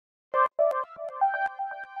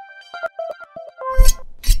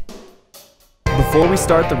Before we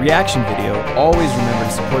start the reaction video, always remember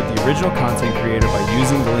to support the original content creator by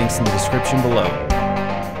using the links in the description below.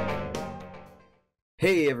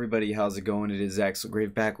 Hey everybody, how's it going? It is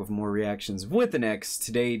Axelgrave back with more reactions with an X.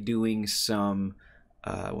 Today doing some,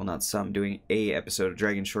 doing a episode of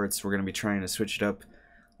DragonShortZ. We're going to be trying to switch it up.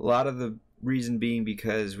 A lot of the reason being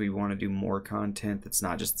because we want to do more content that's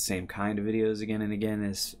not just the same kind of videos again and again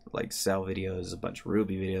as like Cell videos, a bunch of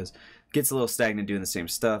Ruby videos. Gets a little stagnant doing the same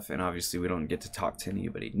stuff, and obviously we don't get to talk to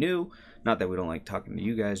anybody new. Not that we don't like talking to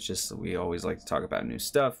you guys, just that we always like to talk about new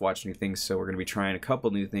stuff, watch new things. So we're going to be trying a couple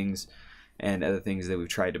new things and other things that we've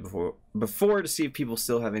tried to before to see if people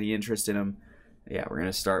still have any interest in them. Yeah, we're going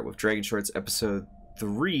to start with DragonShortZ episode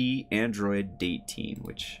 3, Android Date Team,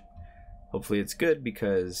 which hopefully it's good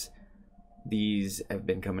because these have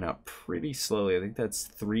been coming out pretty slowly. I think that's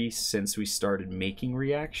 3 since we started making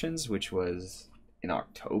reactions, which was in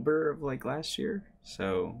October of like last year.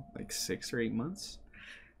 So like 6 or 8 months.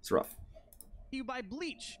 It's rough. You by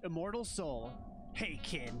Bleach, Immortal Soul. Hey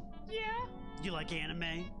kid. Yeah? You like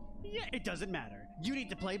anime? Yeah, it doesn't matter. You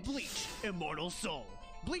need to play Bleach, Immortal Soul.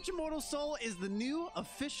 Bleach Immortal Soul is the new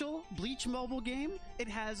official Bleach mobile game. It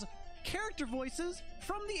has character voices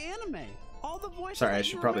from the anime. All the voices. Sorry, I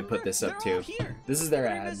should probably put this up too. This is their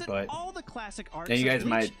ad, but all the classic arcs and you guys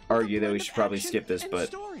might argue that we should probably skip this,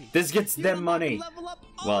 but this gets them money.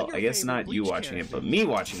 Well, I guess not you watching it, but me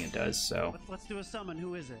watching it does. So let's do a summon.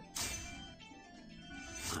 Who is it?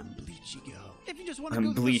 I'm Bleachigo. If you just want to I'm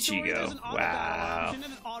go through the story, Bleachigo. there's an auto Wow. option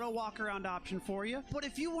and an auto walk around option for you. But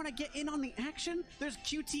if you want to get in on the action, there's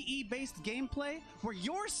QTE based gameplay where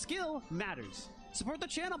your skill matters. Support the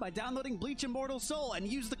channel by downloading Bleach Immortal Soul and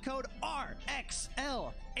use the code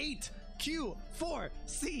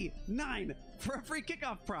RXL8Q4C9 for a free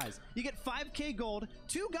kickoff prize. You get 5k gold,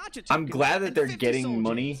 2 gacha tokens. I'm glad that they're getting soldiers.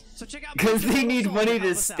 money So check out because they need Soul money help to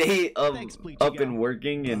us out. stay up Thanks, and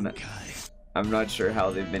working, and I'm not sure how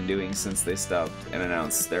they've been doing since they stopped and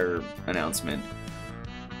announced their announcement.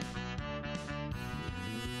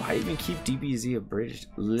 Why even keep DBZ abridged?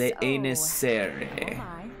 Le necessaire.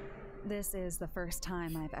 Hi. This is the first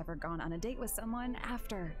time I've ever gone on a date with someone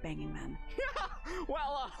after banging them.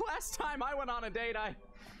 Well, last time I went on a date, I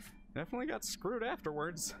definitely got screwed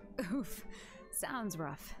afterwards. Oof. Sounds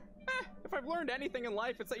rough. If I've learned anything in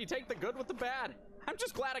life, it's that you take the good with the bad. I'm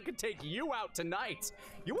just glad I could take you out tonight.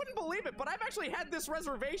 You wouldn't believe it, but I've actually had this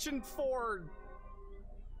reservation for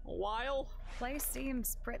a while. Place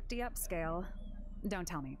seems pretty upscale. Don't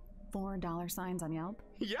tell me. $4 signs on Yelp?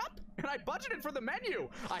 Yep, and I budgeted for the menu.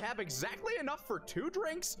 I have exactly enough for 2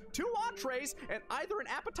 drinks, 2 entrees, and either an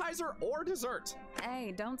appetizer or dessert.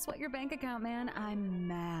 Hey, don't sweat your bank account, man. I'm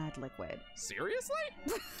mad liquid. Seriously?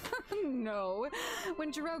 No.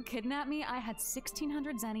 When Jiro kidnapped me, I had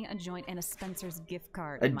 1,600 zenny, a joint, and a Spencer's gift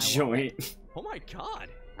card A in my joint. wallet. Oh my god.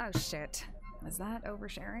 Oh shit. Was that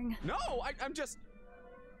oversharing? No, I'm just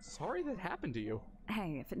sorry that happened to you.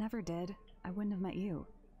 Hey, if it never did, I wouldn't have met you.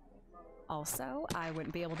 Also, I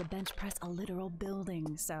wouldn't be able to bench press a literal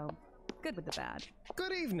building, so good with the bad.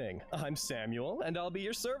 Good evening, I'm Samuel, and I'll be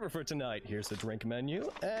your server for tonight. Here's the drink menu,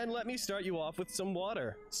 and let me start you off with some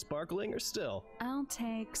water. Sparkling or still? I'll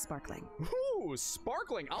take sparkling. Ooh,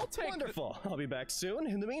 sparkling. I'll take Wonderful. I'll be back soon.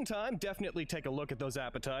 In the meantime, definitely take a look at those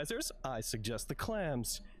appetizers. I suggest the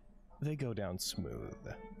clams. They go down smooth.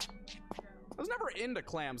 I was never into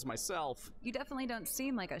clams myself. You definitely don't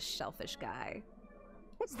seem like a shellfish guy.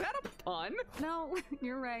 Was that a pun? No,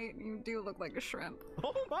 you're right. You do look like a shrimp.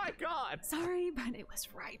 Oh my god. Sorry, but it was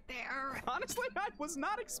right there. Honestly, I was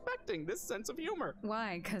not expecting this sense of humor.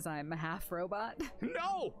 Why? Because I'm a half robot?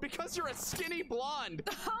 No, because you're a skinny blonde.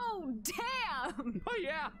 Oh, damn! Oh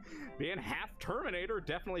yeah, being half Terminator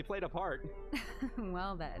definitely played a part.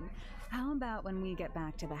 Well then, how about when we get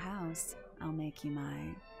back to the house, I'll make you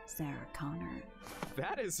my Sarah Connor.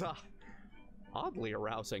 That is, oddly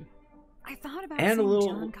arousing. I thought about And a saying little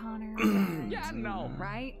John Connor. Yeah, no.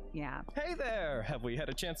 Right? Yeah. Hey there, have we had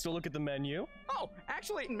a chance to look at the menu? Oh,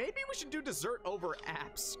 actually, maybe we should do dessert over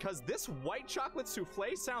apps, because this white chocolate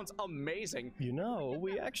souffle sounds amazing. You know,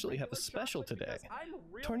 we actually have a special today.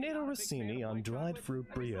 Tornado Rossini on dried fruit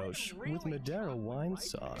brioche with Madeira wine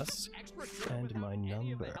sauce and my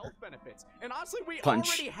number. And honestly, we Punch.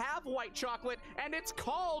 already have white chocolate, and it's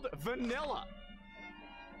called vanilla.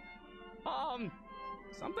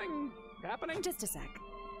 Something happening? Just a sec.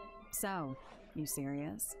 So, you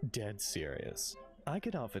serious? Dead serious. I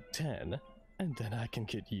get off at 10, and then I can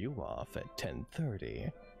get you off at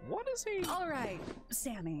 10:30. What is he? All right,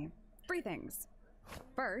 Sammy. 3 things.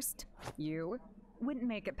 First, you wouldn't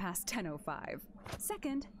make it past 10:05.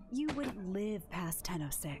 Second, you wouldn't live past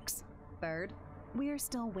 10:06. Third, we're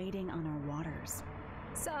still waiting on our waters.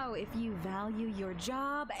 So if you value your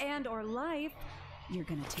job and or life, you're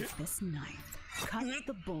gonna take this knife, cut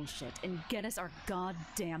the bullshit, and get us our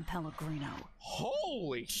goddamn Pellegrino.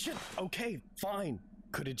 Holy shit! Okay, fine.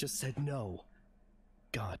 Could've just said no.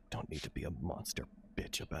 God, don't need to be a monster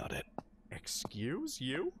bitch about it. Excuse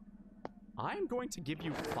you? I'm going to give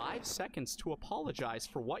you 5 seconds to apologize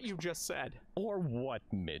for what you just said. Or what,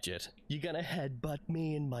 midget? You gonna headbutt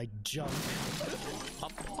me in my junk?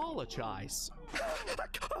 Apologize.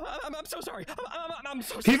 I'm so sorry. I'm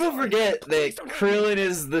so People sorry. forget that Please don't hit me. Krillin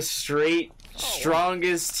is the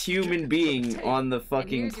strongest human being on the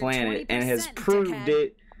fucking here's your planet and has 20%, proved dickhead.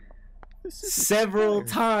 it This isn't several fair.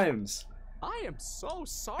 times. I am so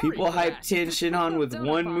sorry. People for hype that. tension on with Don't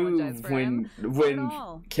one apologize move for him. when Not at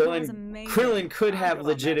all. That was amazing. Krillin could I'm have good on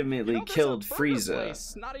that. legitimately You know, there's killed a burger Frieza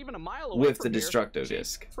place not even a mile away with the from here. Destructo Cheap,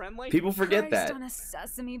 Disc. friendly. People forget Christ that. on a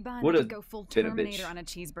sesame bun. What I'd a go full bit of Terminator bitch. on a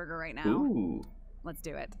cheeseburger right now. Ooh. Let's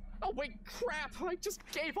do it. Oh wait, crap! I just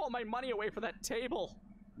gave all my money away for that table.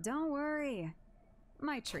 Don't worry.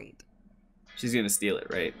 My treat. She's gonna steal it,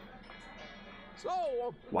 right?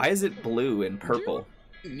 So, Why is it blue and purple?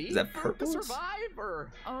 need Is that food purple? to survive, or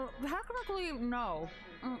Technically, no.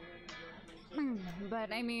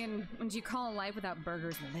 But I mean, would you call a life without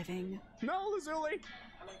burgers living? no, Lazuli?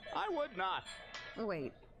 I would not.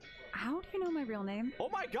 Wait, how do you know my real name? Oh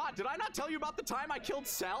my God! Did I not tell you about the time I killed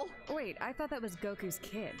Cell? Wait, I thought that was Goku's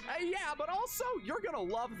kid. Yeah, but also, you're gonna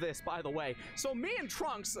love this, by the way. So me and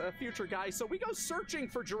Trunks, future guy, so we go searching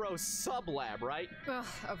for Jiro's sub-lab, right? Ugh,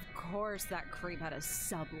 of course that creep had a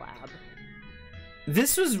sub-lab.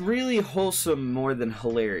 This was really wholesome more than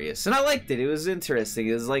hilarious, and I liked it. It was interesting.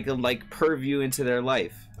 It was like a purview into their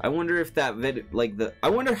life. I wonder if that I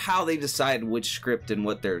wonder how they decide which script and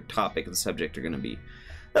what their topic and subject are going to be.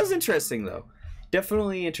 That was interesting, though.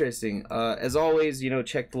 Definitely interesting. As always,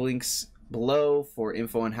 check the links below for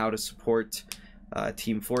info on how to support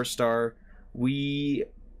TeamFourStar. We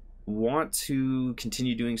want to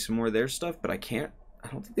continue doing some more of their stuff, but I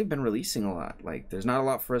don't think they've been releasing a lot. There's not a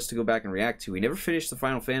lot for us to go back and react to. We never finished the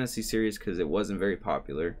Final Fantasy series because it wasn't very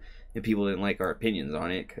popular, and people didn't like our opinions on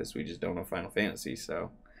it because we just don't know Final Fantasy, so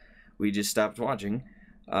we just stopped watching.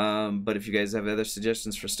 But if you guys have other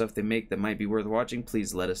suggestions for stuff they make that might be worth watching,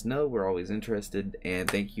 please let us know. We're always interested, and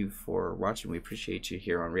thank you for watching. We appreciate you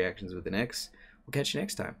here on Reactions with an X. We'll catch you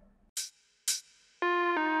next time.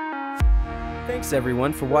 Thanks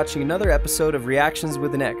everyone for watching another episode of Reactions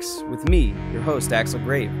with an X with me, your host Axel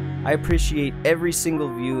Grave. I appreciate every single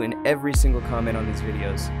view and every single comment on these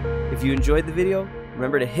videos. If you enjoyed the video,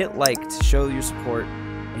 remember to hit like to show your support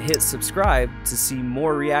and hit subscribe to see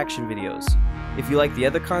more reaction videos. If you like the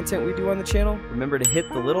other content we do on the channel, remember to hit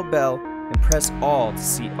the little bell and press all to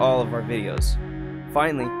see all of our videos.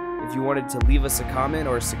 Finally, if you wanted to leave us a comment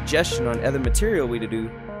or a suggestion on other material we to do,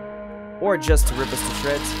 or just to rip us to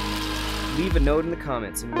shreds, leave a note in the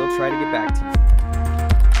comments and we'll try to get back to you.